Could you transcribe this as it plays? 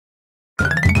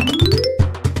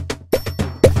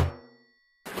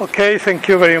Okay, thank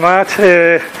you very much.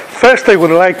 First, I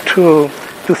would like to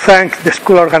thank the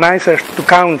school organizers to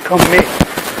count on me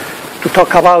to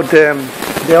talk about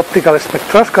the optical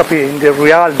spectroscopy in the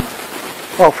realm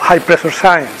of high-pressure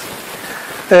science.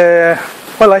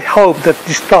 Well, I hope that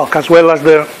this talk, as well as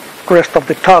the rest of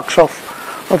the talks of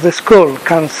the school,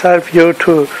 can serve you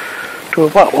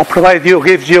or provide you,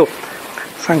 gives you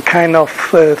some kind of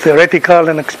theoretical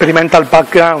and experimental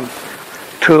background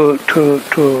to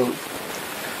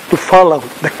follow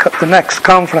the next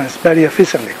conference very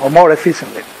efficiently, or more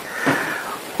efficiently.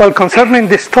 Well, concerning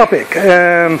this topic,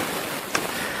 I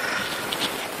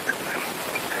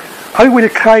will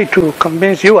try to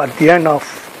convince you at the end of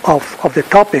the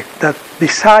topic that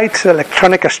besides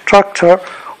electronic structure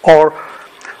or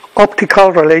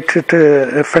optical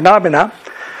related phenomena,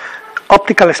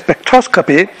 optical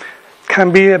spectroscopy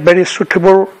can be a very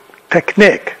suitable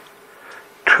technique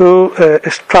to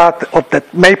extract or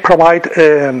that may provide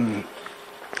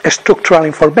structural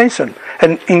information.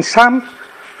 And in some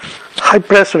high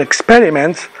pressure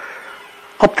experiments,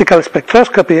 optical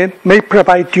spectroscopy may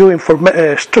provide you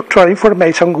structural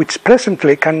information which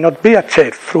presently cannot be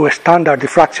achieved through standard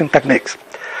diffraction techniques.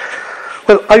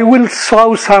 Well, I will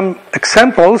show some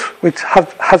examples which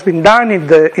has been done in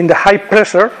the high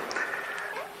pressure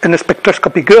in the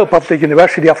spectroscopy group of the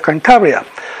University of Cantabria.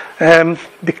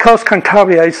 Because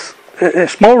Cantabria is a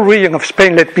small region of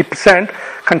Spain, let me present,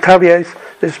 Cantabria is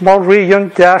a small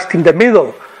region just in the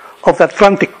middle of the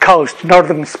Atlantic coast,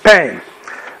 northern Spain.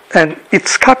 And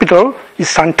its capital is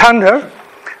Santander,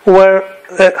 where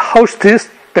hosts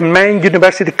the main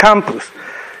university campus.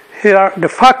 Here are the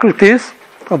faculties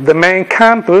of the main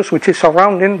campus, which is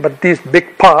surrounded by this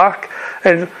big park,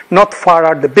 and not far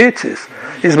are the beaches.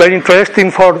 It's very interesting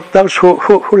for those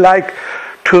who like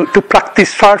to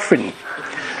practice surfing.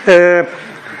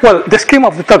 Well, the scheme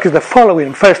of the talk is the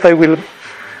following. First, I will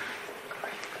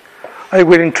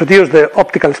introduce the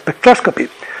optical spectroscopy,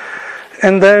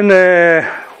 and then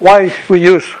why we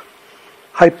use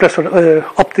high pressure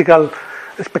optical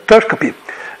spectroscopy,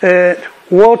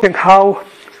 what and how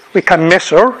we can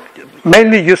measure,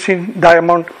 mainly using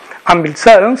diamond anvil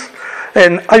cells,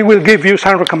 and I will give you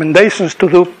some recommendations to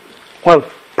do, well,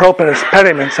 proper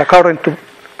experiments according to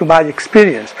my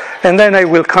experience, and then I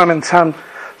will comment some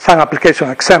application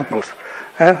examples,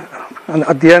 and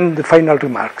at the end the final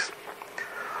remarks.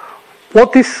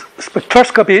 What is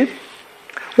spectroscopy?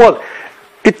 Well,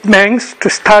 it means to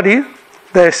study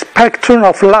the spectrum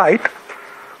of light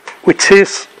which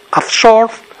is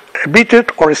absorbed,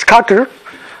 emitted, or scattered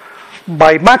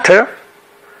by matter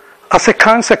as a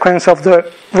consequence of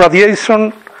the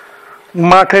radiation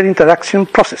matter interaction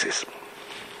processes.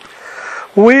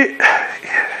 We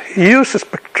use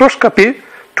spectroscopy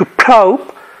to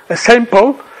probe a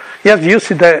sample just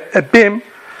using a beam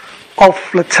of,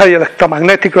 let's say,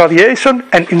 electromagnetic radiation,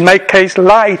 and in my case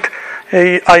light.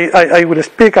 I will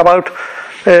speak about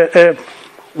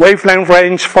wavelength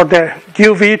range for the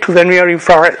UV to the near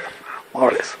infrared, more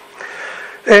or less.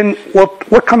 And what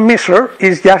we can measure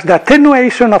is just the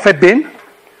attenuation of a beam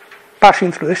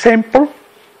passing through the sample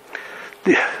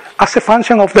as a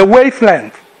function of the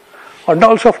wavelength, and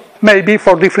also maybe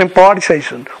for different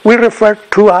polarization. We refer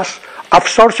to as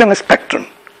absorption spectrum.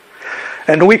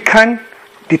 And we can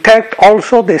detect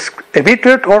also the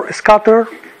emitted or scattered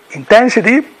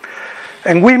intensity,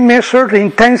 and we measure the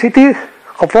intensity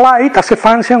of light as a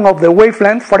function of the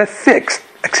wavelength for a fixed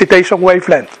excitation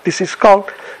wavelength. This is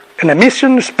called an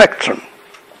emission spectrum.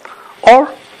 Or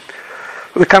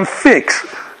we can fix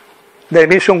the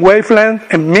emission wavelength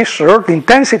and measure the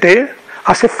intensity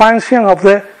as a function of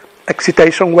the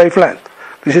excitation wavelength.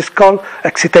 This is called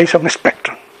excitation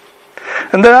spectrum.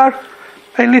 And there are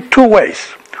mainly two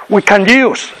ways. We can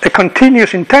use a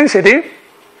continuous intensity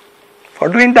for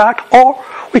doing that, or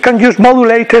we can use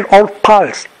modulated or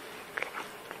pulsed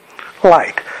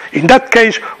light. In that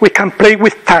case, we can play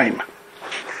with time.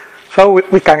 So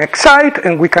we can excite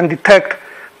and we can detect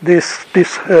this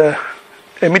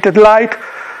emitted light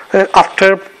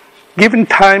after given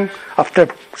time, after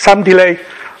some delay,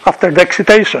 after the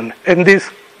excitation. And this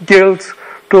yields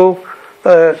to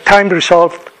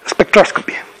time-resolved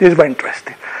spectroscopy. This is very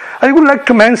interesting. I would like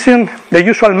to mention the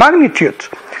usual magnitudes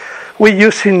we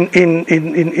use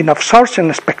in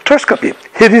absorption spectroscopy.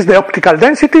 Here is the optical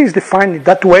density, is defined in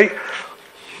that way.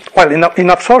 Well, in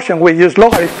absorption we use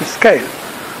logarithmic scale.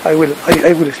 I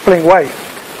will explain why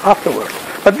afterwards.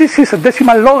 But this is a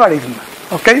decimal logarithm,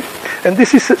 okay? And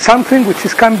this is something which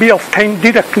can be obtained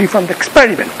directly from the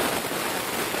experiment.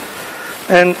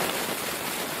 And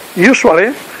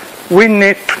usually we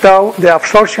need to know the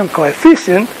absorption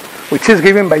coefficient, which is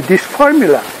given by this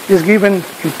formula. It's given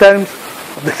in terms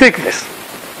the thickness.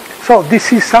 So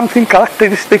this is something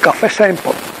characteristic of a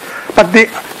sample. But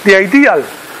the ideal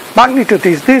magnitude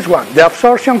is this one, the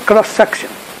absorption cross-section.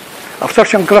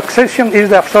 Absorption cross-section is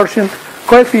the absorption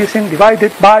coefficient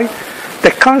divided by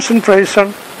the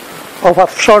concentration of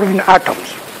absorbing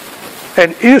atoms.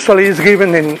 And usually it's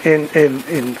given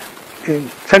in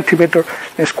centimeter,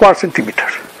 in square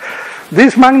centimeters.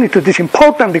 This magnitude is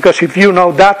important because if you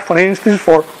know that, for instance,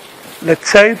 for, let's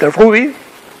say, the ruby,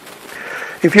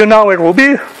 if you know a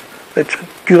ruby,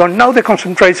 you don't know the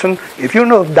concentration, if you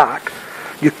know that,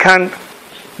 you can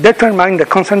determine the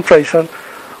concentration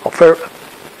of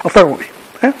a ruby.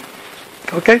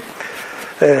 Okay?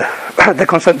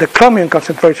 The chromium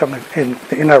concentration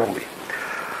in a ruby.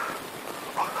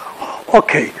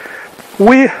 Okay.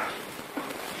 We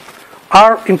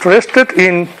are interested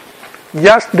in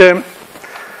just the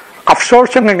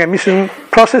absorption and emission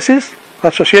processes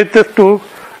associated to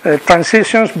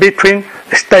transitions between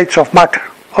states of matter.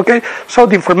 Okay, so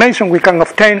the information we can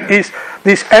obtain is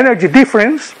this energy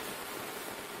difference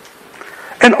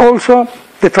and also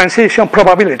the transition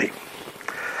probability.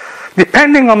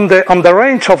 Depending on the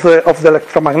range of the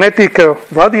electromagnetic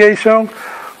radiation,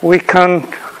 we can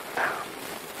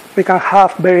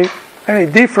have very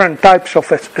different types of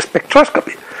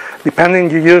spectroscopy. Depending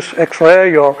you use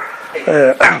X-ray or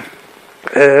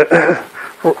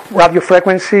radio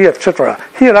frequency, etc.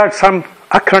 Here are some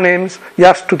acronyms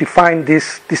just to define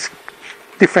these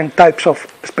different types of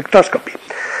spectroscopy.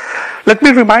 Let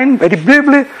me remind very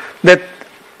briefly that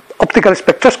optical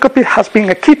spectroscopy has been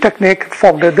a key technique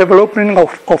for the development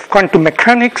of quantum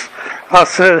mechanics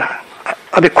as an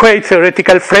adequate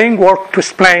theoretical framework to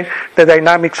explain the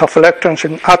dynamics of electrons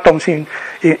and atoms in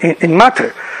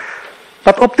matter.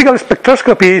 But optical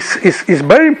spectroscopy is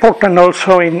very important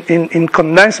also in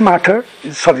condensed matter,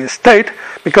 in solid state,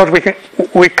 because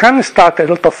we can start a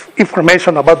lot of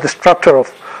information about the structure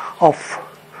of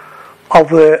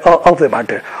the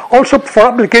matter. Also, for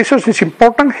applications, it's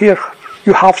important. Here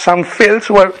you have some fields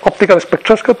where optical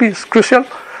spectroscopy is crucial.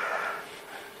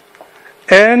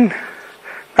 And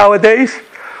nowadays,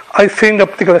 I think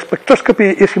optical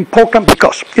spectroscopy is important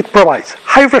because it provides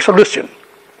high resolution,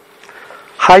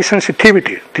 high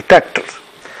sensitivity detectors,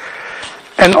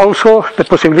 and also the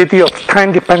possibility of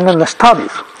time-dependent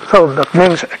studies. So that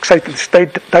means excited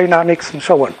state dynamics and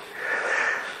so on.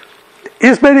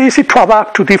 It's very easy to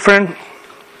adapt to different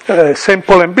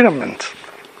sample environments.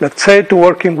 Let's say to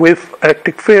working with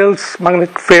electric fields,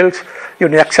 magnetic fields,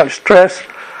 uniaxial stress,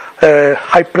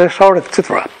 high pressure,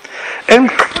 etc. And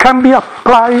can be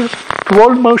applied to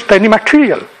almost any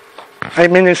material. I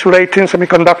mean insulating,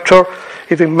 semiconductor,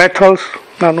 even metals,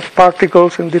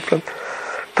 nanoparticles in different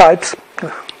types,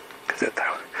 etc.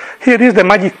 Here is the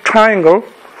magic triangle,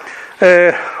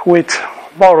 which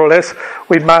more or less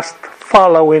we must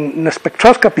follow in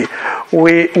spectroscopy.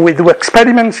 We do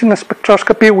experiments in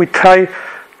spectroscopy. We try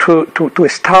to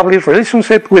establish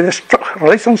relationships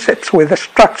with the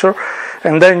structure,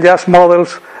 and then just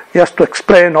models just to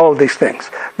explain all these things.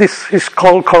 This is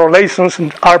called correlations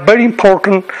and are very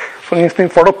important, for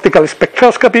instance, for optical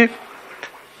spectroscopy,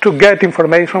 to get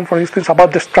information, for instance,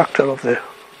 about the structure of the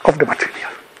material.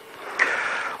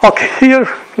 Okay, here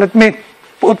let me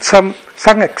put some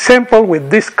example with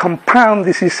this compound.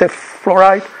 This is a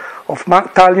fluoride of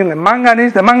thallium and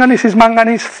manganese. The manganese is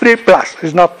manganese 3+.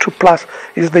 It's not 2+.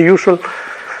 It's the usual.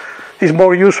 It's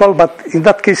more usual, but in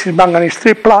that case, it's manganese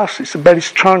 3+. It's a very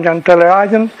strong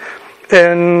anti-iron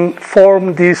and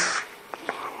form this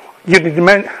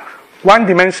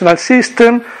one-dimensional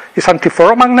system. It's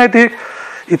antiferromagnetic.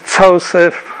 It shows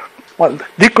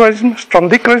dichroism, strong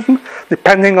dichroism,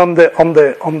 depending on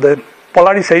the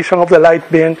polarization of the light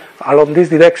beam along this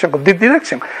direction or this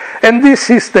direction. And this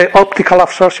is the optical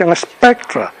absorption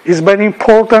spectra. It's very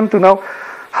important to know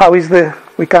how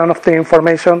we can obtain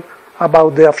information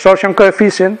about the absorption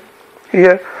coefficient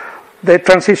here, the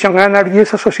transition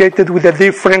energies associated with the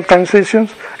different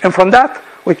transitions, and from that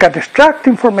we can extract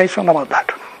information about that.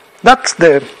 That's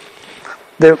the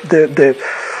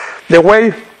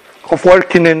way of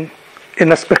working in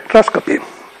a spectroscopy.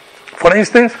 For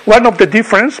instance, one of the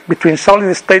difference between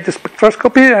solid state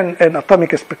spectroscopy and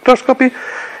atomic spectroscopy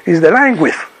is the line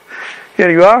width. Here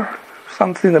you are,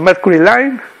 something, the mercury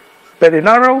line, very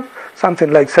narrow,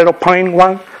 something like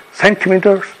 0.1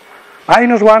 centimeters,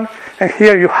 -1, and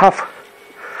here you have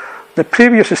the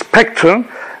previous spectrum,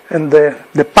 and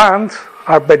the bands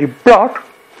are very broad,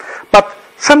 but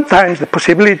sometimes the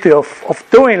possibility of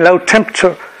doing low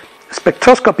temperature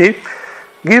spectroscopy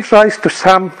gives rise to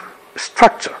some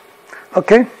structure,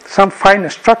 okay, some fine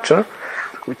structure,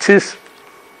 which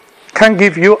can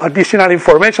give you additional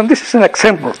information. This is an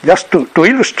example, just to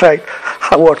illustrate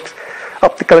how it works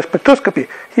optical spectroscopy.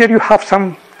 Here you have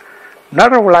some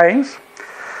narrow lines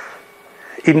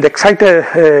in the excited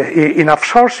in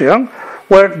absorption,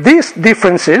 where these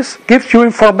differences give you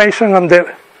information on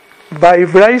the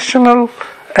vibrational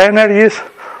energies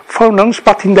phonons,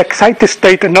 but in the excited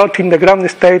state and not in the ground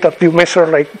state that you measure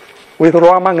like with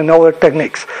Raman and other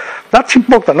techniques. That's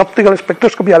important. Optical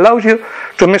spectroscopy allows you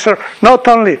to measure not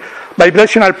only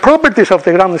vibrational properties of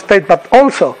the ground state, but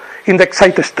also in the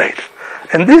excited state.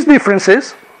 And these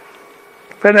differences,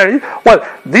 well,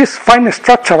 this fine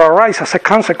structure arises as a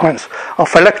consequence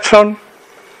of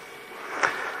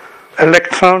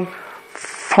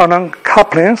electron-phonon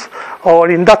couplings,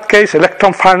 or in that case,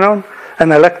 electron-phonon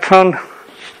and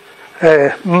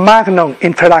electron-magnon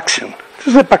interaction. This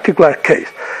is a particular case.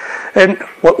 And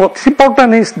what's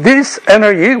important is this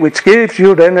energy, which gives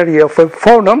you the energy of a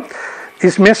phonon,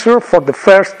 is measured for the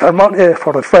first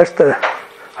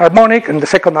harmonic and the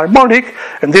second harmonic,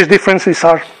 and these differences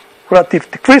are relatively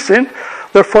decreasing.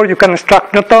 Therefore, you can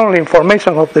extract not only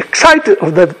information of the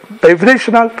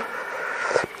vibrational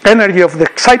energy of the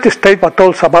excited state, but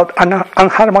also about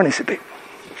anharmonicity.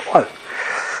 Well,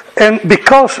 and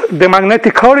because the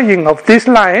magnetic origin of this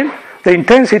line, the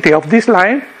intensity of this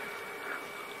line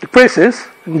decreases,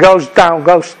 goes down,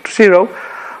 goes to zero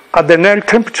at the near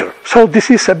temperature. So this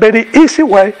is a very easy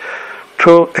way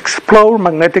to explore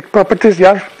magnetic properties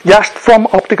just from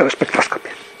optical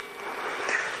spectroscopy.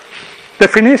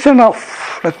 Definition of,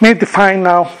 let me define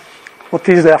now what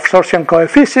is the absorption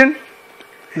coefficient.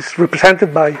 It's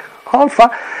represented by alpha,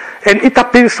 and it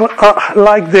appears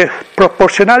like the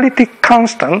proportionality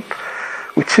constant,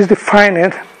 which is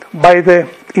defined by the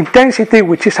intensity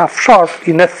which is absorbed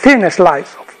in a thin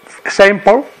slice of a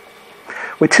sample,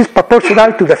 which is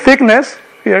proportional to the thickness,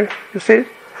 here you see,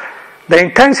 the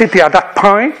intensity at that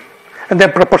point, and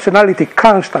then proportionality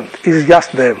constant is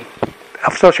just the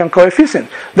absorption coefficient.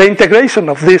 The integration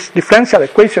of this differential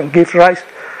equation gives rise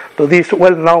to this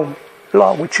well-known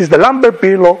law, which is the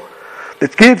Lambert-B law,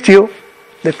 that gives you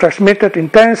the transmitted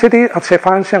intensity as a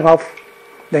function of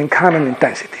the incoming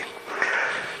intensity.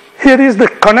 Here is the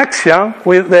connection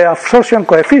with the absorption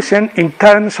coefficient in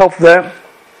terms of the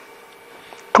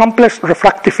complex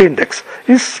refractive index.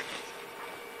 It's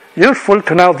useful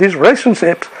to know these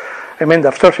relationships, the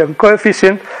absorption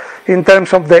coefficient, in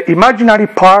terms of the imaginary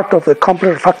part of the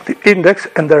complex refractive index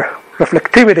and the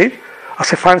reflectivity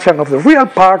as a function of the real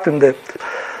part and the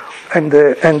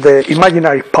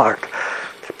imaginary part.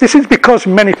 This is because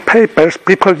in many papers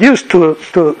people used to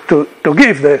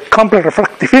give the complex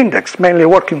refractive index, mainly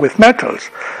working with metals,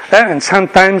 and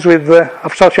sometimes with the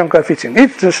absorption coefficient.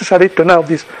 It's necessary to know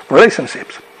these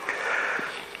relationships.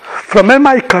 From a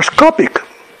microscopic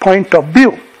point of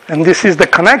view, and this is the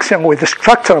connection with the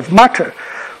structure of matter,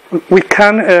 we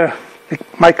can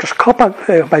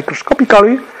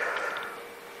microscopically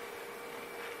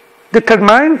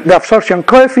determine the absorption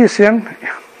coefficient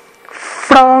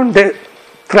from the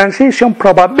transition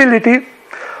probability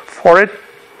for it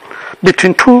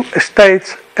between two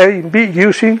states A and B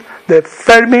using the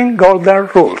Fermi-Golden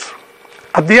rules.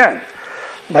 At the end,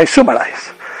 I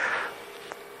summarize.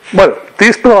 Well,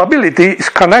 this probability is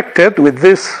connected with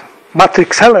this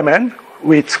matrix element,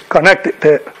 which connected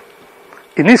the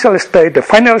initial state, the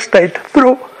final state,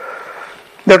 through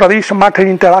the radiation matter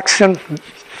interaction,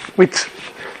 which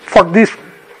for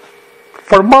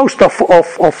most of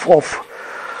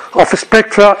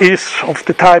spectra is of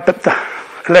the type of the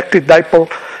electric dipole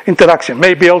interaction,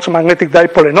 maybe also magnetic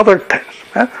dipole in other terms,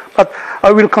 but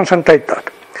I will concentrate that.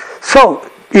 So,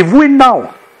 if we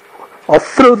know, or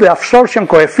through the absorption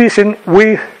coefficient,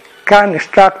 we can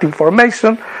extract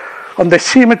information on the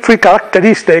symmetry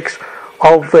characteristics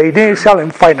of the initial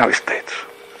and final states.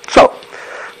 So,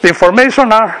 the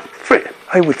information are three,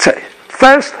 I would say.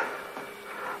 First,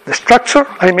 the structure,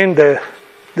 the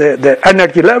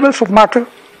energy levels of matter.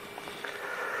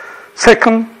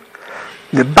 Second,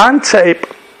 the band shape.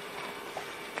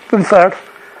 And third,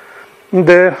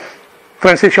 the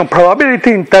transition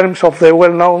probability in terms of the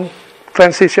well-known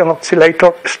transition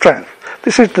oscillator strength.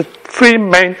 This is the three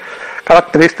main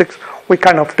characteristics we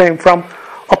can obtain from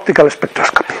optical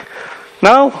spectroscopy.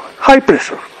 Now, high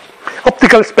pressure.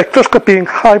 Optical spectroscopy in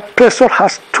high pressure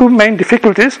has two main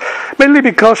difficulties, mainly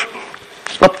because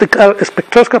optical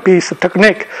spectroscopy is a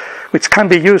technique which can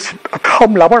be used at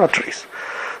home laboratories.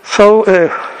 So,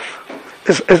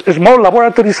 small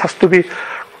laboratories has to be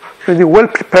really well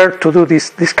prepared to do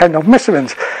this kind of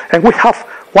measurements. And we have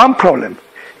one problem,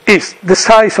 is the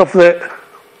size of the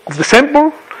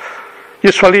sample,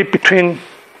 usually between,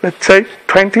 let's say,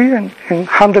 20 and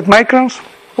 100 microns,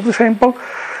 of the sample,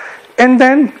 and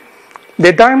then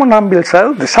the diamond anvil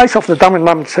cell, the size of the diamond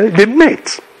anvil cell,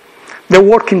 limits the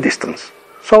working distance.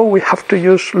 So we have to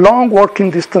use long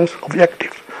working distance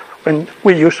objectives when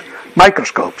we use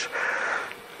microscopes.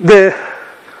 The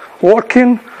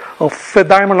working of the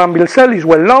diamond anvil cell is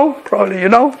well known, probably you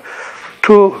know.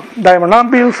 2 diamond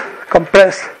anvils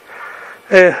compressed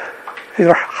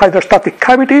hydrostatic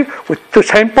cavity with 2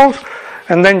 samples,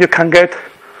 and then you can get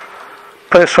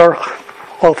pressure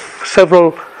of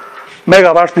several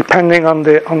megabars depending on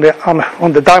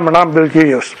the diamond anvil you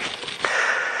use.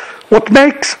 What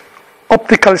makes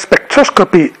optical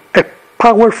spectroscopy a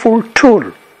powerful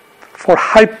tool for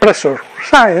high pressure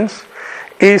science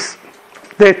is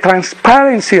the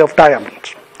transparency of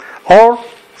diamonds, or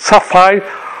sapphire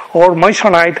or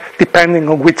moissanite, depending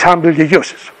on which anvil you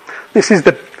use. This is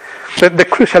the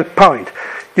crucial point.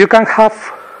 You can have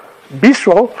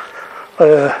visual,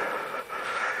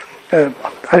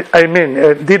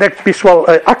 direct visual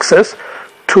access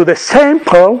to the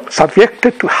sample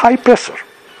subjected to high pressure.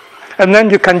 And then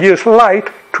you can use light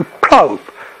to probe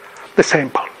the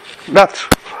sample. That's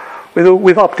we do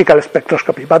with optical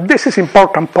spectroscopy. But this is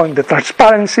important point, the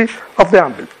transparency of the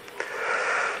anvil.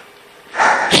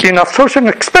 In absorption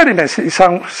experiments, it's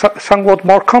somewhat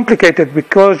more complicated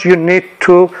because you need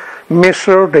to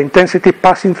measure the intensity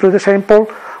passing through the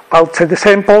sample, outside the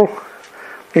sample,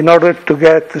 in order to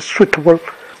get the suitable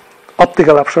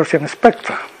optical absorption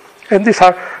spectra. And these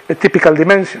are the typical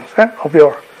dimensions of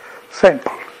your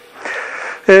sample.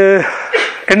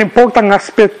 An important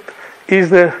aspect is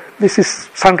this is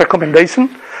some recommendation.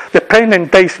 The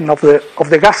pre-indentation of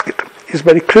the gasket is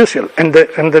very crucial, and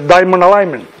the diamond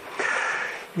alignment.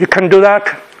 You can do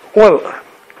that. Well,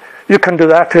 you can do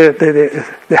that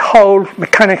the hole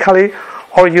mechanically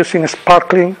or using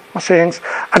sparkling machines.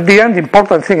 At the end, the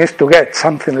important thing is to get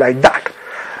something like that.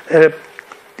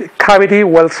 Cavity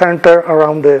well centered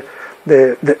around the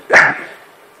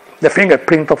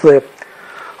fingerprint of the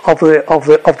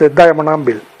diamond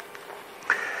anvil.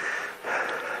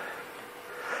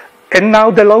 And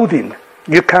now the loading.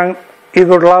 You can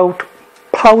either load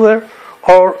powder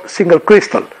or single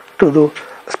crystal to do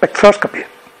spectroscopy.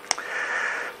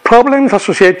 Problems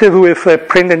associated with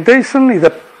pre-indentation is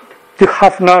that you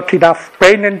have not enough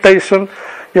pre-indentation.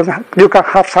 You can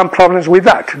have some problems with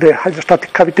that. The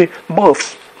hydrostatic cavity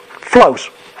moves, flows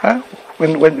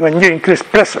when you increase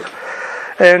pressure.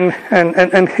 And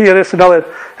here is another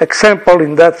example.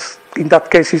 In that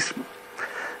case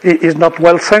is not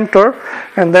well centered,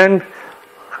 and then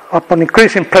upon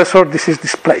increasing pressure, this is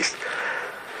displaced.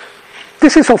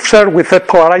 This is observed with a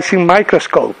polarizing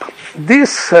microscope.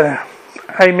 This,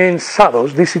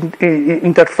 shadows, this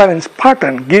interference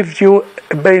pattern gives you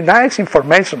a very nice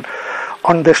information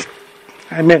on the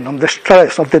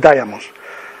stress of the diamonds.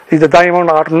 If the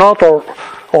diamonds are not or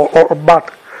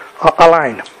but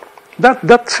aligned.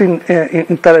 That's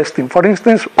interesting. For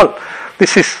instance, well,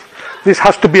 this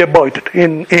has to be avoided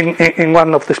in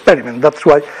one of the experiments. That's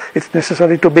why it's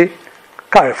necessary to be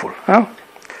careful.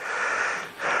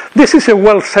 This is a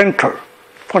well-centered,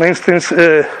 for instance,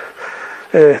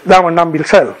 diamond anvil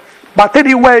cell. But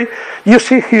anyway, you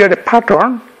see here a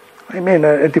pattern,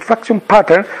 a diffraction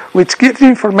pattern, which gives you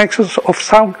information of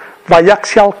some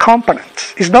biaxial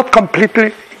components. It's not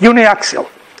completely uniaxial.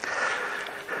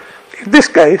 In this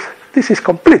case, this is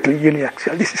completely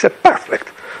uniaxial. This is a perfect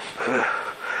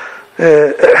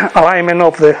alignment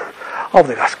of the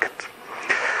gasket.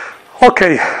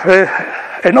 Okay.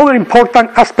 Another important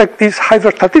aspect is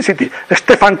hydrostaticity.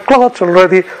 Stefan Klotz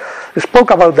already spoke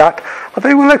about that, but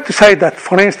I would like to say that,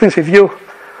 for instance, if you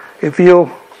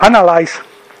analyze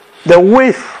the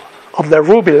width of the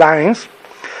ruby lines,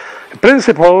 in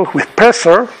principle, with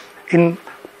pressure in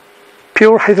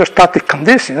pure hydrostatic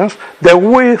conditions, the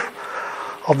width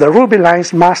of the ruby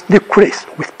lines must decrease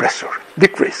with pressure.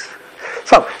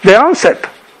 So the onset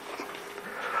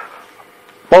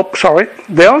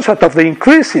of the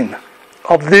increasing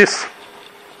of this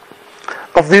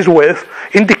width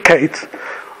indicates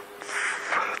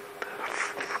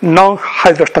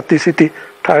non-hydrostaticity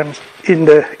terms in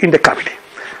the cavity.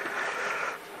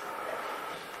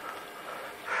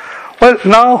 Well,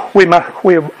 now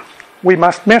we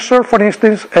must measure, for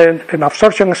instance, an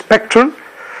absorption spectrum,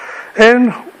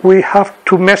 and we have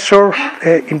to measure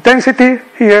intensity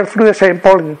here through the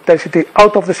sample, intensity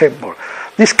out of the sample.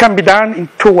 This can be done in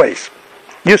 2 ways,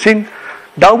 using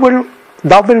double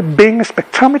beam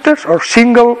spectrometers or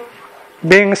single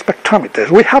beam spectrometers.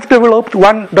 We have developed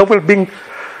one double beam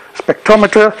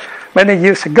spectrometer many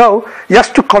years ago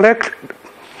just to collect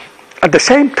at the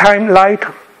same time light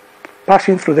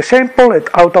passing through the sample and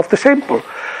out of the sample.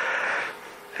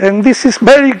 And this is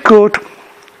very good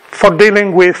for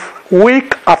dealing with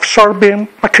weak absorbing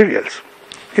materials.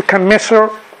 You can measure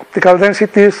optical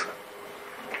densities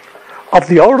of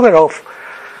the order of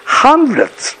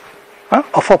hundreds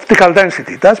of optical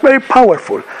density. That's very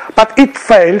powerful. But it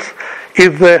fails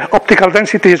if the optical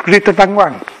density is greater than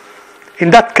 1. In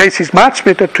that case, it's much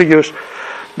better to use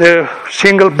the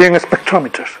single beam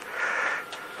spectrometers.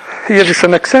 Here is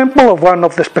an example of one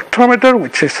of the spectrometer,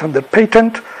 which is under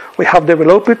patent. We have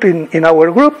developed it in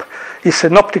our group. It's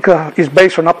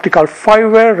based on optical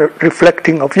fiber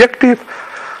reflecting objective.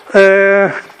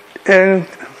 And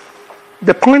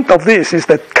the point of this is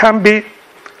that can be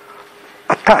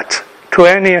attached to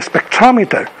any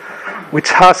spectrometer which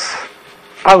has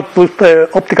output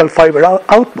optical fiber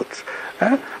outputs.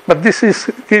 But this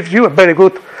gives you a very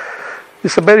good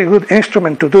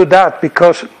instrument to do that,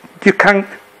 because you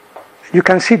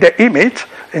can see the image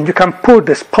and you can put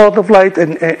the spot of light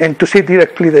and to see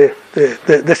directly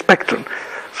the spectrum.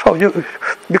 So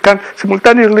you can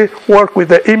simultaneously work with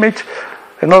the image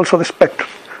and also the spectrum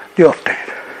you obtain.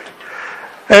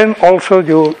 And also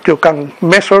you can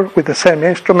measure with the same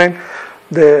instrument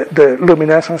the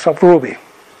luminescence of ruby.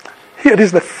 Here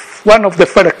is one of the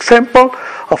first examples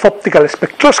of optical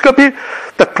spectroscopy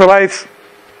that provides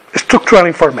structural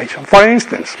information. For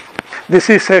instance, this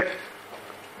is a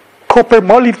copper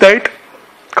molybdate.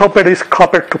 Copper is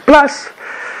copper 2+,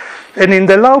 and in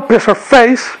the low pressure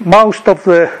phase, most of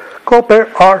the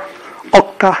copper are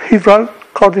octahedral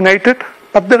coordinated,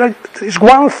 but there is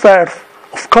 1/3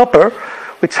 of copper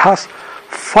which has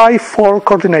 5-fold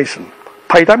coordination,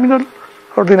 pyramidal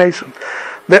coordination.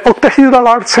 The octahedral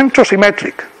are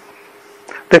centrosymmetric.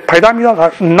 The pyramidal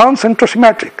are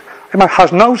non-centrosymmetric. It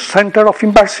has no center of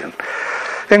inversion.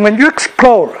 And when you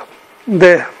explore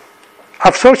the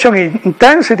absorption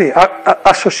intensity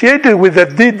associated with the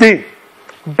DD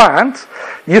bands,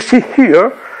 you see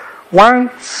here one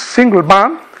single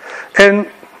band, and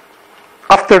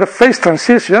after the phase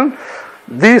transition,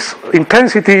 this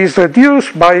intensity is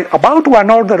reduced by about 1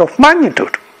 order of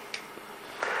magnitude.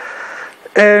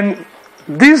 And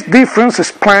this difference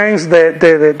explains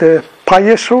the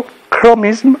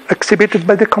piezochromism exhibited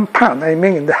by the compound. I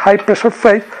mean, in the high pressure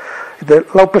phase, the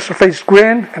low pressure phase is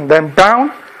green and then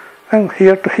brown, and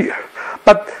here to here.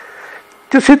 But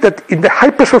you see that in the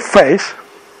high pressure phase,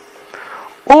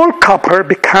 all copper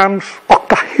becomes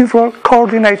octahedral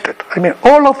coordinated. I mean,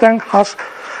 all of them has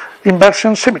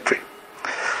inversion symmetry.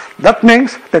 That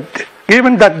means that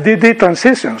given that DD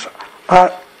transitions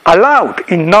are allowed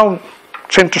in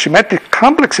non-centrosymmetric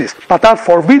complexes, but are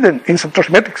forbidden in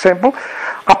centrosymmetric sample,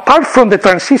 apart from the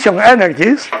transition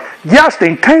energies, just the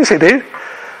intensity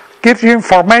gives you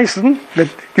information that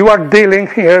you are dealing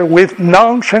here with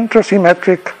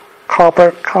non-centrosymmetric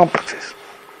copper complexes.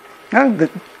 And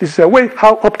this is a way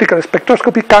how optical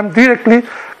spectroscopy can directly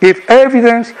give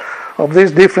evidence of this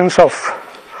difference of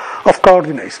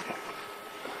coordination.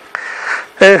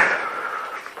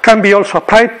 Can be also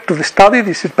applied to the study.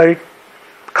 This is very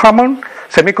common.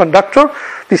 Semiconductor.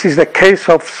 This is the case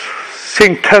of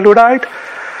zinc telluride.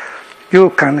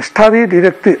 You can study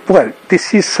directly. Well,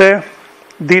 this is a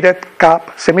direct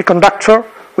gap semiconductor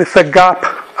with a gap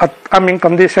at Hamming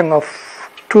condition of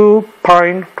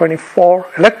 2.24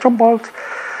 electron volts.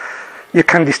 You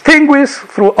can distinguish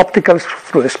through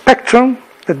the spectrum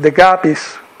that the gap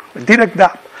is a direct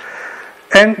gap,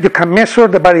 and you can measure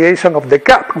the variation of the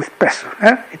gap with pressure.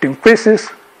 It increases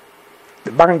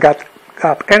the band gap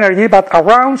energy, but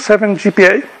around 7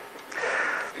 GPa,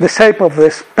 the shape of the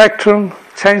spectrum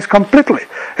changes completely.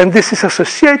 And this is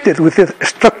associated with the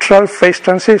structural phase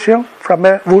transition from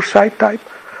a Wurtzite type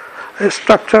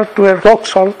structure to a rock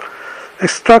salt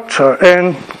structure.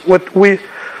 And what we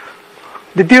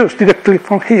deduce directly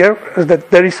from here is that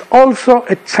there is also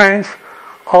a change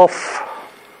of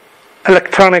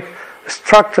electronic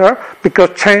structure, because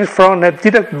change from a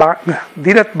direct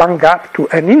band gap to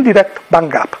an indirect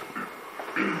band gap.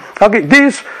 Okay,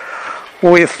 this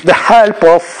with the help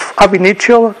of ab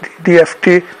initio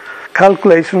DFT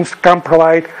calculations can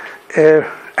provide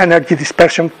energy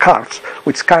dispersion curves,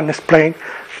 which can explain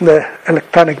the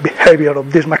electronic behavior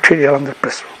of this material under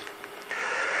pressure.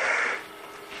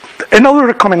 Another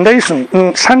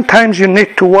recommendation, sometimes you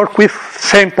need to work with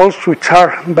samples which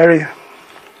are very,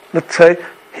 let's say,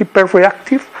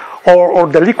 hyperreactive, or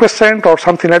deliquescent or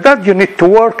something like that. You need to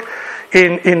work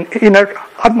in inert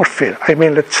atmosphere. I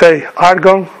mean, let's say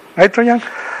argon, nitrogen.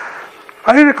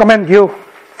 I recommend you,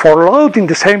 for loading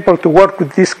the sample, to work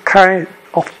with this kind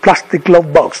of plastic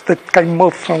glove box that can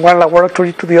move from one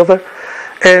laboratory to the other,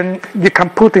 and you can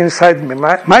put inside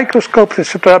microscopes,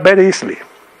 etc., very easily.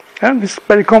 And it's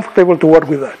very comfortable to work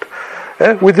with that.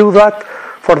 We do that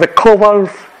for the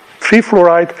cobalt-3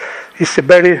 fluoride. It's a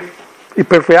very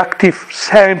hyperreactive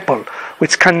sample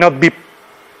which cannot be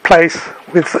placed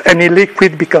with any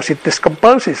liquid because it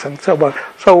decomposes and so on.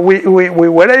 So we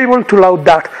were able to load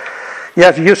that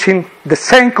just using the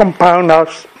same compound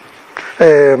as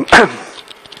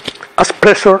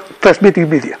pressure transmitting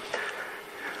media.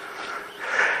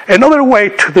 Another way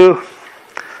to do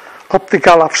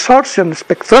optical absorption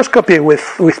spectroscopy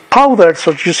with powders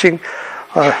or using,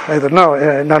 I don't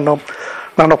know,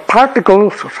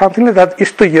 nanoparticles or something like that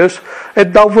is to use a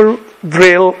double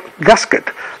drill gasket.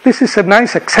 This is a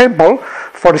nice example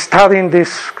for studying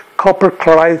this copper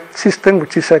chloride system,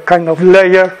 which is a kind of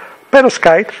layer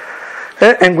perovskite.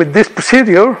 And with this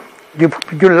procedure, you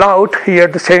load here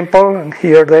the sample and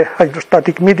here the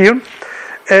hydrostatic medium,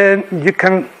 and you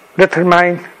can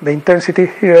determine the intensity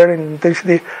here and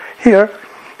intensity here,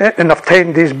 and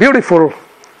obtain this beautiful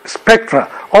spectra.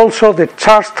 Also the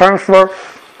charge transfer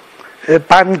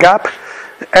band gap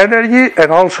energy,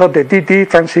 and also the DD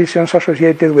transitions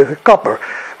associated with the copper.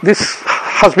 This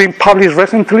has been published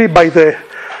recently by the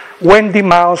Wendy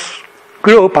Mouse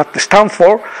group at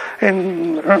Stanford,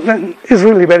 and it's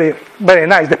really very, very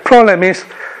nice. The problem is,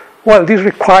 well, this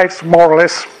requires more or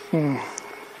less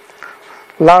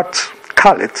large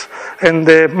cullets, and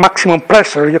the maximum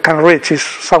pressure you can reach is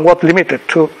somewhat limited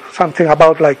to something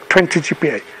about like 20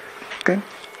 GPa. Okay.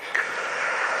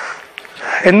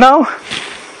 And now,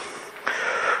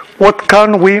 what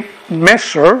can we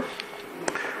measure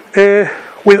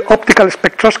with optical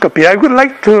spectroscopy? I would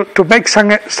like to make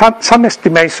some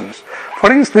estimations.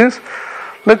 For instance,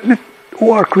 let me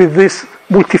work with this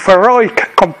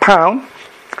multiferroic compound.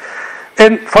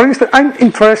 And for instance, I'm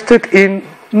interested in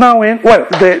knowing, well,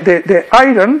 the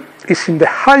iron is in the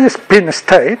highest spin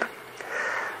state,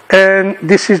 and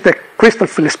this is the crystal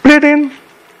field splitting,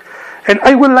 and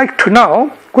I would like to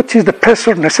know what is the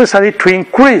pressure necessary to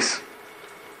increase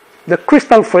the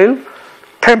crystal field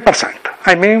 10%.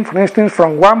 I mean, for instance,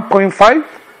 from 1.5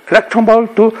 electron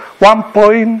volt to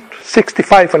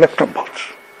 1.65 electron volts.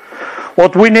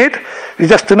 What we need is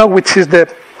just to know which is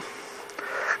the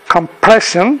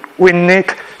compression we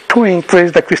need to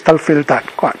increase the crystal field that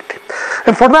quantity.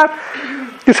 And for that,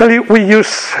 usually we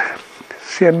use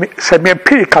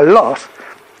semi-empirical laws,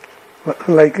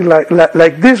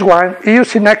 like this one,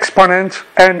 using exponents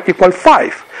n equal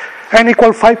 5. N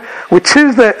equal 5, which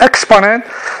is the exponent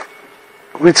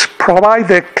which provides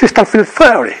the crystal field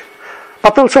theory,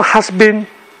 but also has been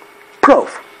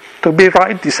proved to be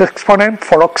right, this exponent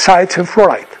for oxides and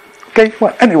fluoride. Okay,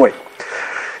 well, anyway,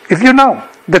 if you know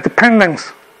the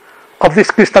dependence of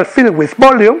this crystal field with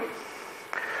volume,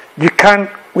 you can,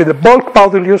 with the bulk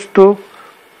modulus, to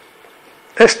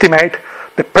estimate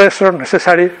the pressure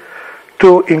necessary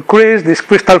to increase this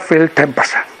crystal field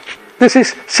 10%. This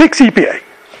is 6 EPA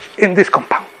in this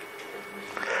compound.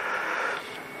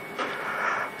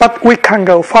 But we can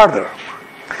go further.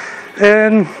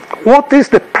 And what is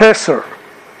the pressure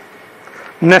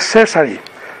necessary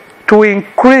to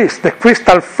increase the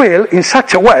crystal field in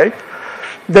such a way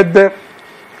that the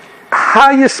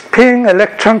highest spin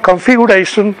electron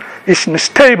configuration is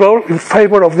stable in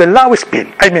favor of the lowest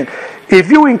spin? I mean,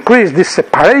 if you increase this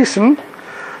separation,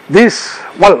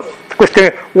 well, the question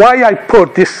is, why I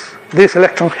put this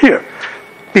electron here?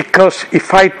 Because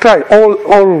if I try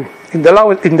all in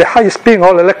the highest spin,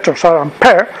 all electrons are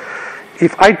ampere.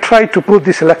 If I try to put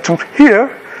this electron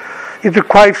here, it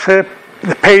requires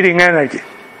the pairing energy.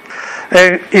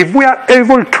 And if we are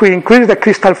able to increase the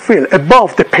crystal field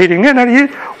above the pairing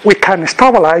energy, we can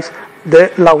stabilize the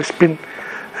low spin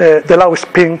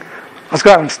as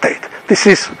ground state. This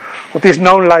is what is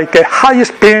known like a high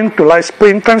spin to low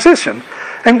spin transition.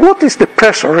 And what is the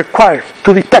pressure required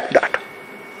to detect that?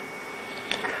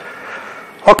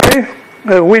 Okay,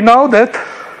 we know that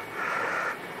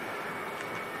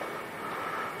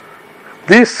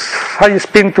this high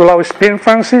spin to low spin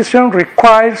transition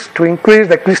requires to increase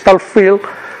the crystal field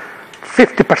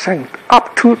 50%,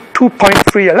 up to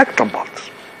 2.3 electron volts.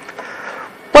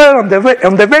 Well, on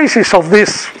the basis of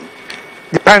this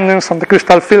dependence on the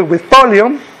crystal field with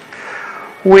volume,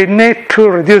 we need to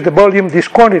reduce the volume this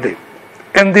quantity.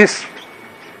 And this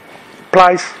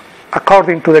applies,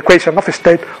 according to the equation of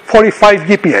state, 45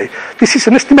 GPa. This is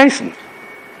an estimation.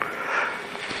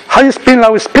 High spin,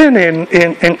 low spin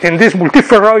in this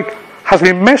multiferroic has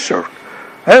been measured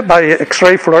by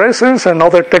X-ray fluorescence and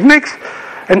other techniques,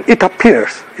 and it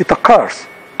occurs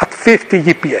at 50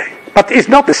 GPa. But it's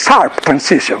not a sharp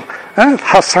transition. It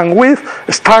has some width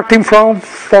starting from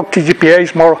 40 GPa,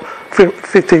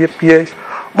 50 GPa,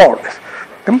 more or less.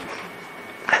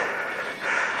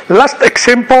 Last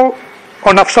example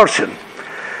on absorption.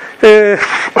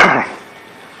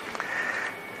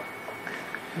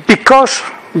 Because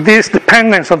this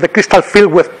dependence of the crystal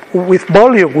field with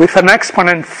volume with an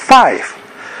exponent 5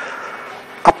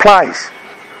 applies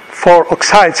for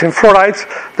oxides and fluorides,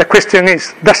 the question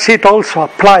is, does it also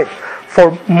apply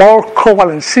for more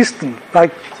covalent systems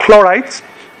like chlorides?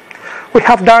 We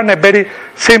have done a very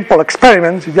simple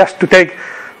experiment just to take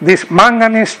this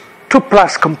manganese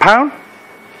 2+ compound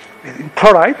in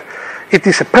chloride. It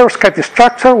is a perovskite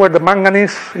structure where the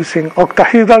manganese is in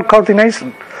octahedral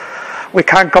coordination. We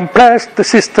can compress the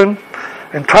system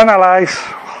and to analyze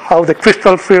how the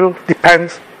crystal field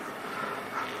depends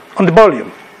on the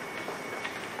volume.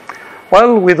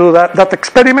 Well, we do that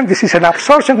experiment. This is an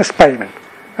absorption experiment.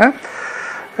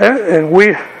 And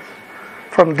we,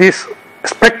 from this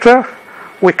spectra,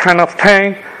 we can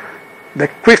obtain the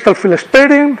crystal field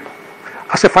spreading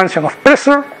as a function of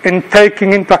pressure, and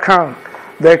taking into account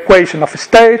the equation of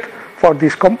state for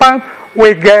this compound,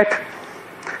 we get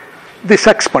this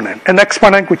exponent, an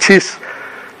exponent which is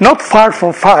not far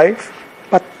from 5,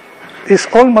 but is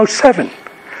almost 7.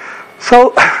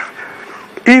 So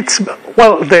it's,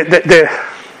 well, the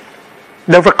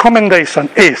recommendation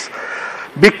is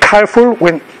be careful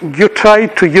when you try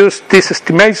to use these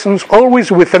estimations,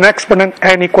 always with an exponent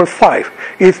n equals 5.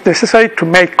 It's necessary to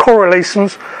make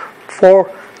correlations for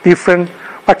different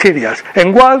materials.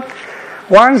 And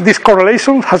once this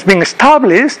correlation has been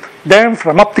established, then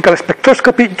from optical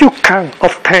spectroscopy you can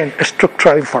obtain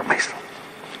structural information.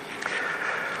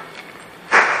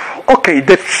 Okay,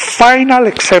 the final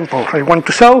example I want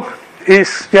to show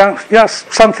is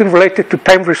just something related to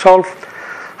time-resolved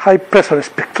high-pressure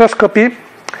spectroscopy,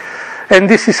 and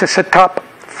this is a setup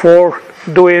for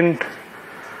doing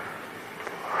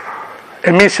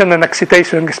emission and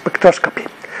excitation spectroscopy.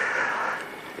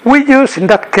 We use, in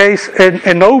that case,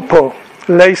 an OPO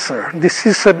laser. This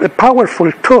is a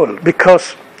powerful tool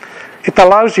because it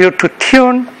allows you to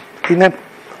tune in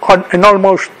an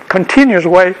almost continuous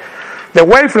way the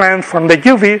wavelength from the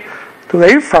UV to the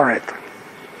infrared.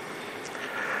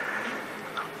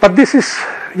 But this is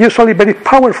usually very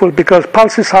powerful because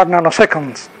pulses are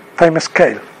nanoseconds time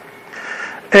scale.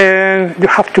 And you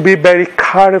have to be very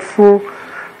careful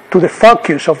to the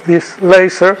focus of this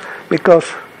laser,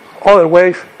 because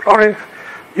otherwise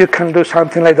you can do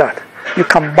something like that. You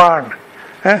can burn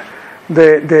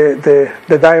the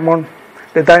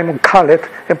diamond cullet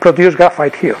and produce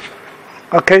graphite here.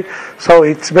 Okay, so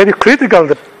it's very critical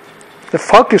the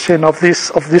focusing of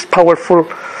this powerful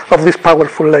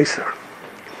laser.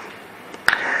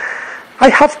 I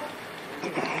have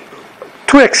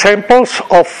two examples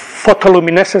of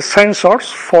photoluminescence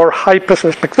sensors for high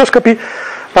pressure spectroscopy,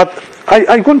 but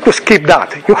I want to skip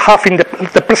that. You have in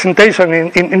the presentation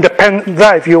in the pen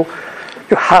drive you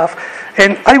have,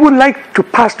 and I would like to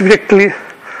pass directly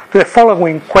to the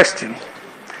following question: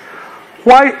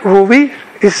 why ruby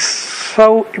is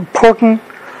so important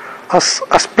as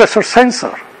pressure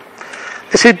sensor?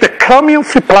 Is it the chromium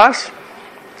 3+?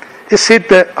 Is it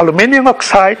the aluminum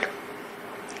oxide?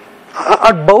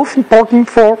 Are both important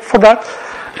for that?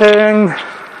 And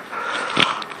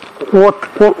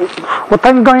what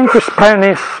I'm going to explain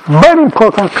is very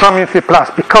important chromium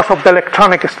 3+ because of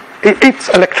its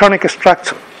electronic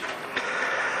structure.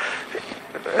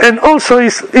 And also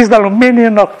is the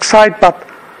aluminum oxide, but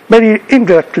very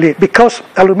indirectly, because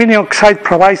aluminum oxide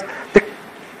provides the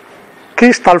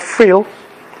crystal field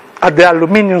at the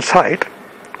aluminum side,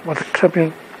 where the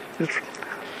chromium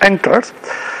enters,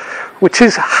 which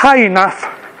is high enough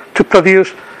to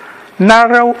produce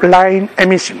narrow line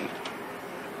emission.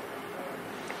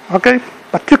 Okay,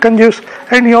 but you can use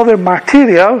any other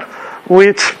material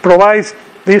which provides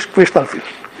this crystal field.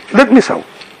 Let me show.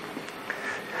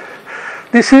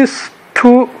 This is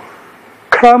two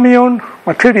chromium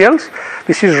materials.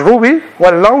 This is ruby,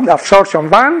 well-known absorption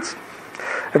bands,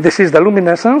 and this is the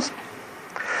luminescence.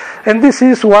 And this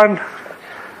is one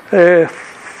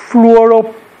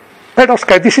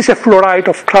fluoroperovskite. This is a fluoride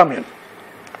of chromium.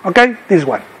 Okay, this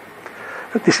one.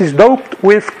 This is doped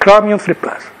with chromium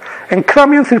 3+. And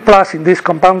chromium 3+ in these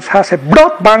compounds has a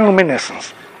broad band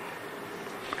luminescence.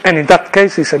 And in that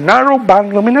case, it's a narrow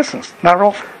band luminescence,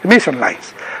 narrow emission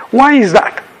lines. Why is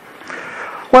that?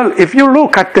 Well, if you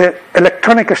look at the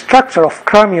electronic structure of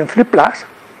chromium 3+,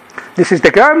 this is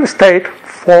the ground state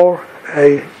for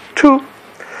a 2,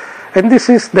 and this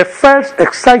is the first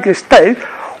excited state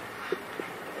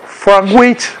from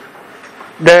which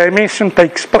the emission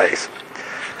takes place.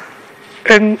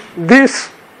 And this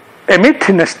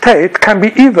emitting state can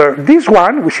be either this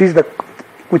one, which is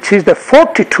the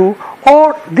 42,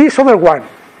 or this other one.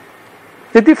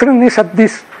 The difference is at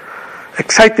this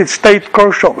excited state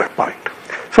crossover point.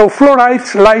 So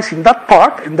fluoride lies in that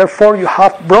part, and therefore you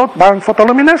have broadband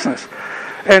photoluminescence.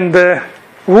 And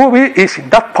ruby is in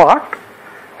that part,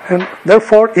 and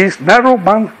therefore is narrow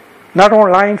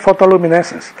line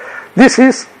photoluminescence. This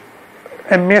is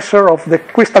a measure of the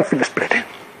crystal field splitting.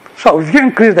 So if you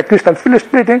increase the crystal field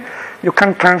splitting, you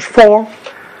can transform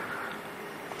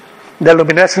the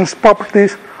luminescence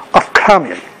properties of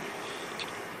chromium.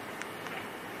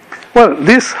 Well,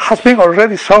 this has been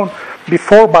already shown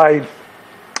before by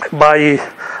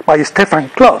Stefan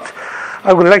Claude.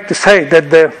 I would like to say that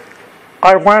the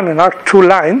R1 and R2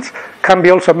 lines can be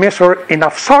also measured in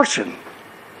absorption.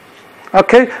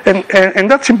 Okay, and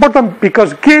that's important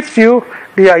because it gives you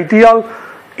the ideal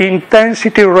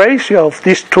intensity ratio of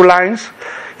these two lines,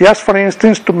 just for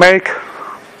instance to make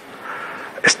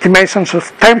estimations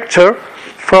of temperature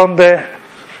from the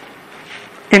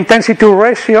intensity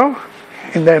ratio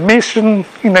in the emission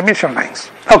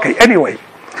lines. Okay, anyway,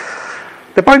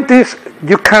 the point is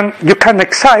you can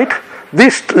excite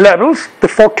these levels, the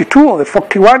 42 or the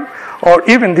 41 or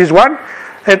even this one,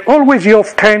 and always you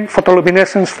obtain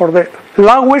photoluminescence for the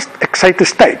lowest excited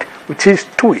state, which is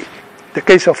 2e, the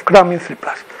case of chromium 3+.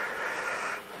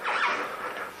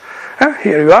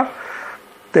 Here you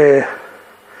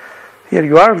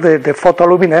are, the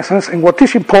photoluminescence, and what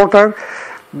is important,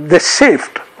 the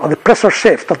shift or the pressure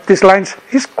shift of these lines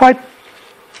is quite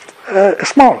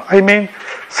small. I mean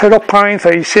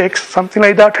 0.36, something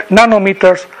like that,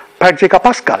 nanometers per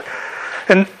gigapascal.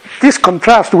 And this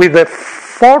contrasts with the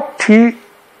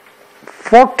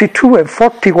 42 and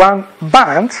 41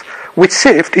 bands which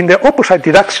shift in the opposite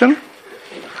direction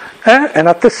and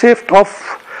at the shift of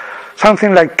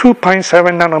something like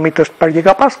 2.7 nanometers per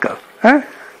gigapascal.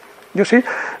 You see?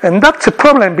 And that's a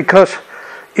problem because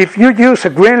if you use a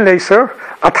green laser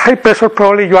at high pressure,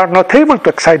 probably you are not able to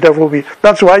excite the ruby.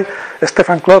 That's why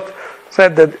Stefan Claude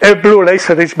said that a blue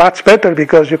laser is much better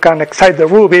because you can excite the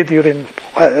ruby during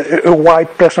a wide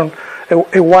pressure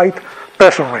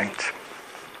range.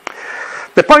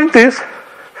 The point is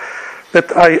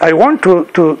that I want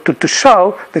to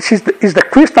show this is the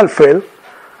crystal field,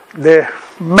 the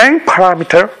main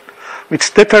parameter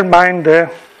which determines the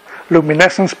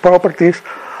luminescence properties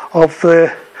of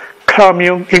the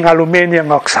chromium in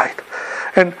aluminum oxide.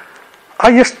 And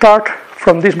I start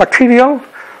from this material.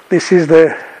 This is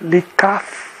the LiCaF,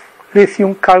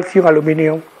 lithium, calcium,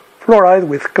 aluminum fluoride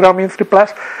with chromium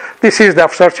 3+. This is the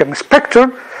absorption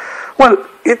spectrum. Well,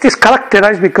 it is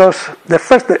characterized because the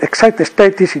first excited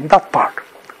state is in that part.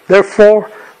 Therefore,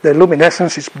 the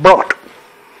luminescence is broad.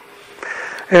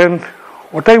 And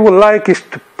what I would like is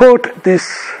to put this,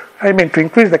 to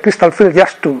increase the crystal field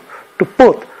just to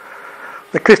put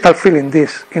the crystal field in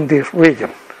this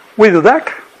region. We do that,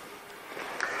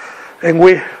 and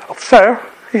we observe,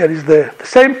 here is the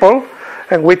sample,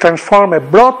 and we transform a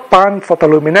broadband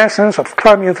photoluminescence of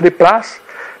chromium 3+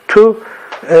 to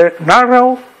a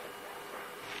narrow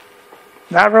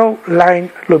line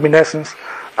luminescence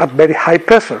at very high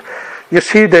pressure. You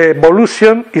see the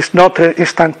evolution is not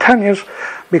instantaneous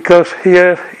because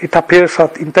here it appears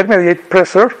at intermediate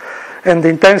pressure, and the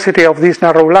intensity of these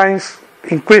narrow lines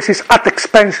increases at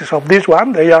expenses of this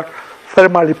one. They are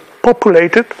thermally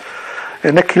populated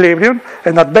in equilibrium,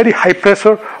 and at very high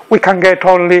pressure we can get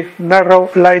only narrow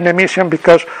line emission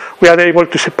because we are able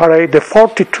to separate the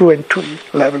 42 and 2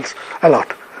 levels a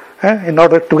lot in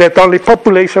order to get only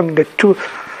population in the 2.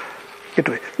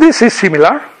 This is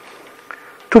similar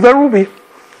to the ruby.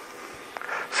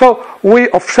 So we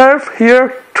observe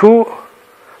here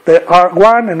the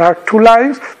R1 and R2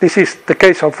 lines. This is the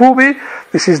case of ruby.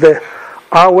 This is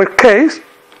our case.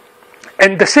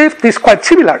 And the shift is quite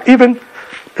similar, even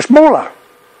smaller.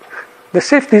 The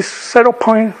shift is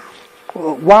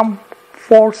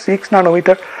 0.146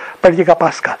 nanometer per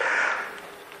gigapascal.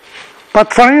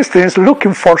 But for instance,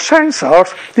 looking for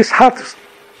sensors, this has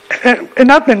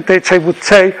an advantage, I would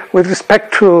say, with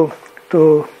respect to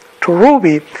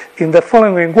ruby in the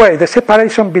following way. The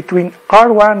separation between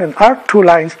R1 and R2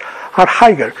 lines are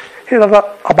higher. Here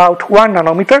are about 1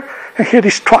 nanometer, and here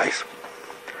is twice.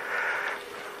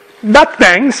 That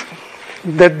means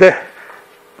that the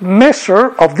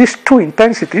measure of these two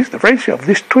intensities, the ratio of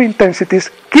these two intensities,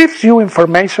 gives you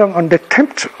information on the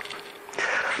temperature.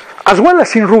 As well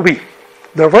as in ruby,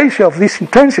 the ratio of these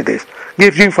intensities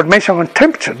gives you information on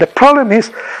temperature. The problem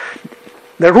is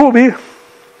the ruby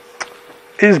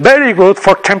is very good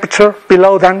for temperature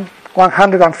below than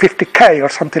 150 K or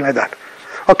something like that.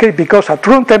 Okay, because at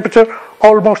room temperature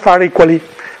almost are equally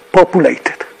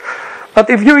populated. But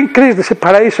if you increase the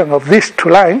separation of these two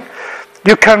lines,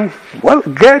 you can,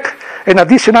 get an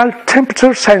additional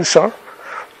temperature sensor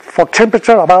for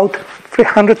temperature about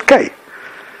 300 K.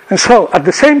 And so at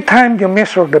the same time you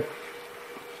measure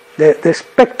the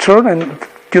spectrum and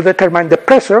you determine the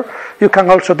pressure, you can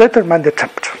also determine the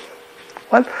temperature.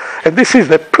 Well, and this is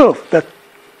the proof that,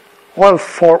 well,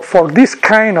 for this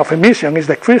kind of emission is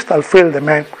the crystal field the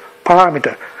main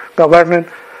parameter governing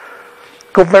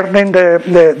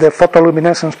the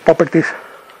photoluminescence properties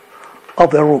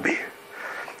of the ruby.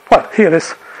 Well, here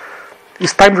is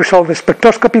time-resolved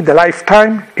spectroscopy. The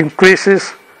lifetime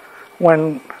increases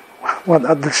when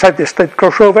at the side-state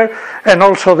crossover, and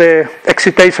also the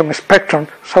excitation spectrum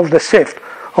shows the shift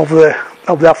of the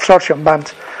absorption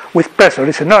bands with pressure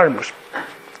is enormous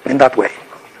in that way.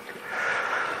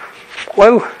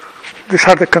 Well, these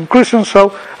are the conclusions.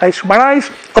 So I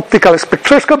summarize: optical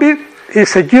spectroscopy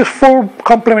is a useful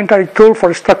complementary tool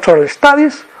for structural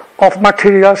studies of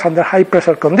materials under high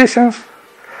pressure conditions,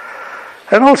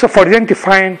 and also for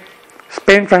identifying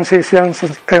spin transitions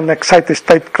and excited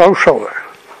state crossover.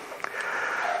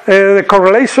 The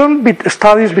correlation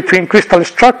studies between crystal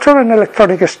structure and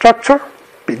electronic structure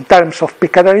in terms of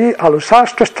picadary allows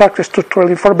us to extract structural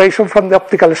information from the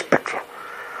optical spectrum.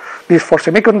 This for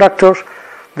semiconductors,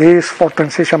 this for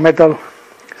transition metal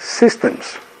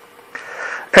systems.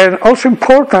 And also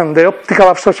important, the optical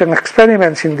absorption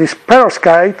experiments in this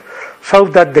perovskite show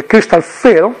that the crystal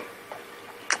field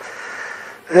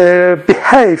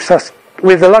behaves as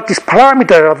with the lattice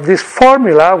parameter of this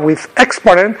formula with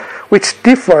exponent which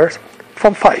differs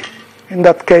from 5. In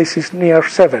that case is near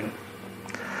 7.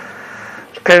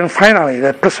 And finally,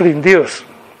 the pressure-induced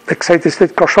excited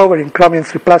state crossover in chromium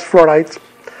 3+ fluorides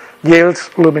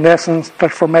yields luminescence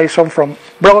transformation from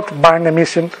broad band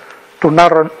emission to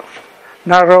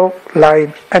narrow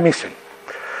line emission.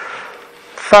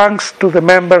 Thanks to the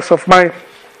members of my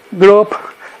group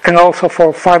and also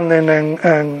for funding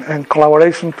and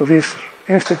collaboration to these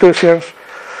institutions.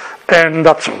 And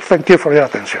that's all. Thank you for your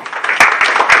attention.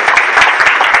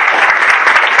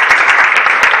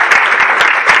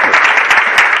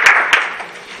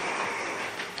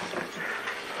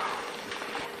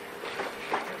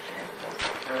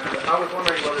 I was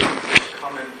wondering whether you could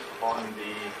comment on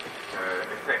the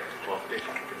effect of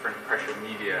different pressure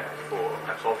media for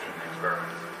absorption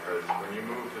experiments. Because when you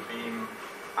move the beam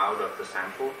out of the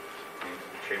sample into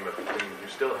the chamber between, you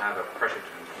still have a pressure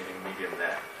transmitting medium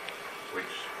there, which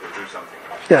will do something.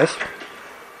 Yes.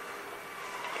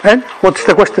 And what's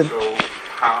the question? So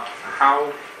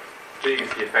how big is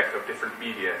the effect of different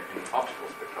media in optical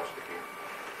spectroscopy?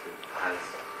 It has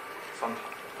some,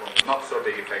 well, not so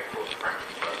big effect for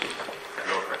fractions, but at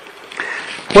lower pressure.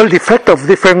 Well, the effect of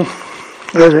different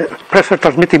pressure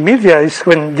transmitting media is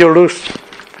when you lose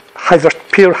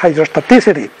pure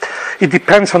hydrostaticity. It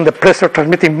depends on the pressure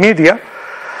transmitting media.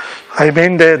 I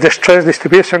mean, the stress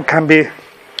distribution can be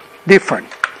different,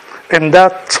 and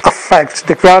that affects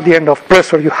the gradient of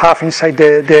pressure you have inside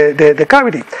the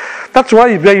cavity. That's why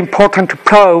it's very important to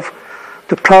probe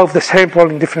the sample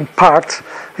in different parts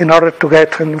in order to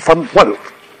get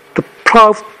to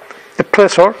probe the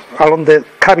pressure along the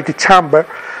cavity chamber,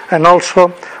 and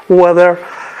also whether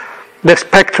the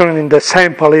spectrum in the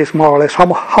sample is more or less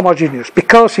homogeneous.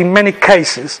 Because in many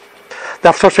cases, the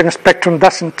absorption spectrum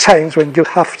doesn't change when you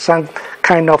have some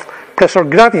kind of pressure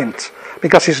gradients,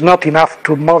 because it's not enough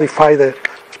to modify the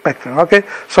spectrum. Okay,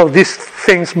 so these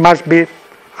things must be,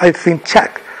 I think,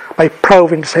 checked by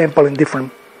probing the sample in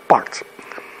different parts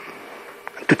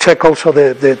to check also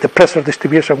the pressure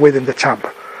distribution within the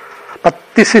chamber. But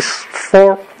this is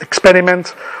for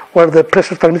experiments where the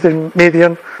pressure transmitting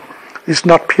medium is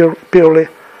not purely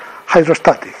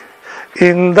hydrostatic.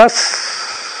 In the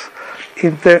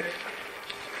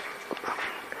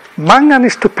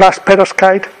manganese 2+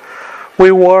 perovskite,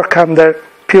 we work under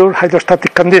pure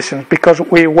hydrostatic conditions because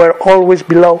we were always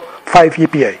below 5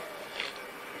 GPa.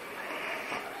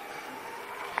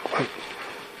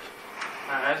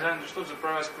 As I understood the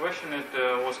previous question, it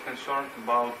was concerned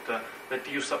about that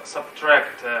you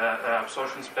subtract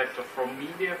absorption spectra from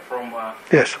media, from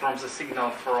yes, from the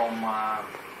signal from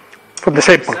the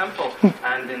sample.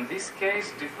 And in this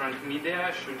case, different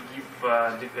media should give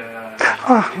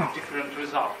different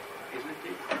result, isn't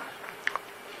it?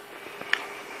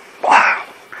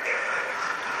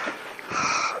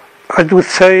 I would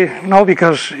say no,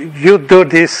 because you do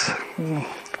these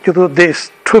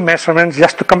two measurements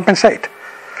just to compensate.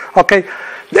 Okay,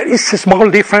 there is a small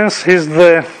difference, is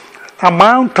the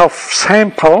amount of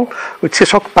sample which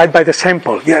is occupied by the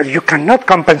sample. Yeah, you cannot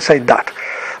compensate that,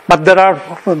 but there are,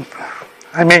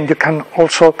 I mean, you can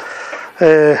also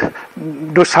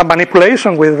do some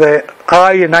manipulation with the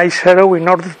I and I0 in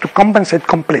order to compensate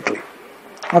completely.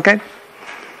 Okay.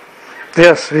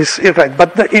 Yes, it's right,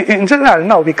 but in general,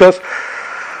 no, because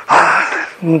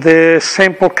the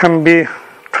sample can be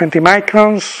 20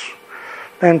 microns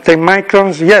and 10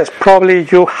 microns. Yes, probably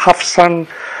you have some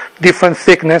different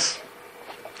thickness.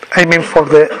 I mean, for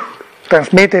the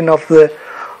transmitting of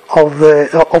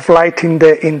light in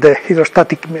the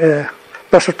hydrostatic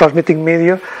pressure transmitting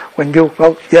medium. When you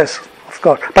yes, of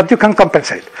course, but you can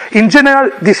compensate. In general,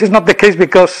 this is not the case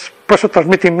because pressure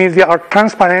transmitting media are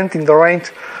transparent in the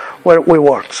range where we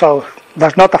work, so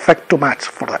does not affect too much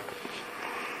for that.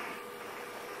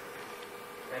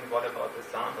 And what about the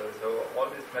sample? So all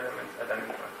these measurements are done in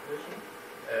transmission,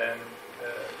 and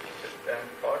it's then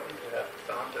important to have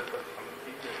samples with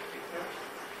contiguous thickness.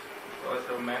 You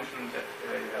also mentioned that you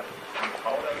have some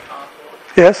powder samples.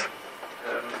 Yes.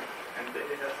 And they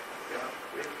have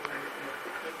different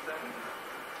thickness then,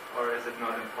 or is it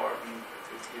not important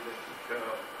to see the feature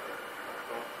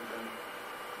absorption then?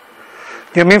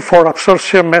 You mean for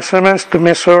absorption measurements to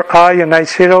measure I and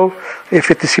I0,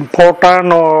 if it is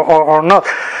important or not?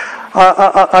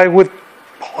 I would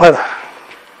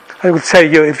say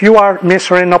if you are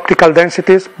measuring optical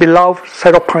densities below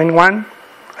 0.1,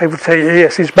 I would say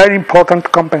yes, it's very important to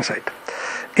compensate.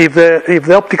 If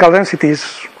the optical density is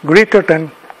greater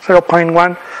than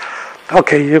 0.1,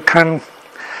 okay, you can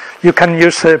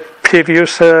use a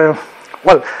previous.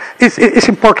 Well, it's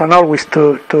important always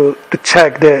to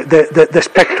check the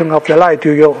spectrum of the light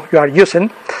you are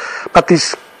using, but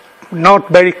it's not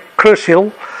very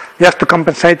crucial just to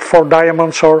compensate for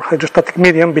diamonds or hydrostatic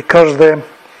medium, because the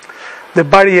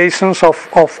variations of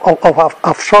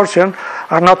absorption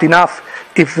are not enough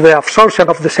if the absorption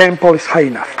of the sample is high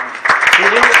enough.